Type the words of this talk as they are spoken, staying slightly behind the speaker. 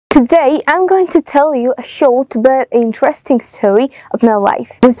Today, I'm going to tell you a short but interesting story of my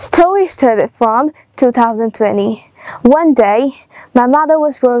life. The story started from 2020. One day, my mother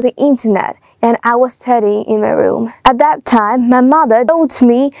was browsing the internet and I was studying in my room. At that time, my mother showed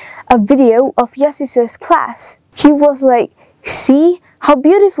me a video of Yassir's class. She was like, "See how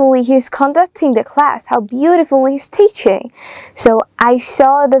beautifully he's conducting the class, how beautifully he's teaching." So I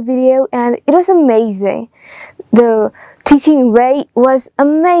saw the video and it was amazing. The teaching way was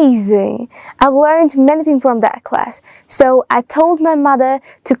amazing. I learned many things from that class. So I told my mother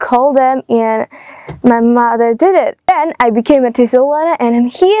to call them and my mother did it. Then I became a TESOL learner and I'm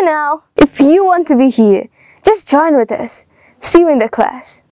here now. If you want to be here, just join with us. See you in the class.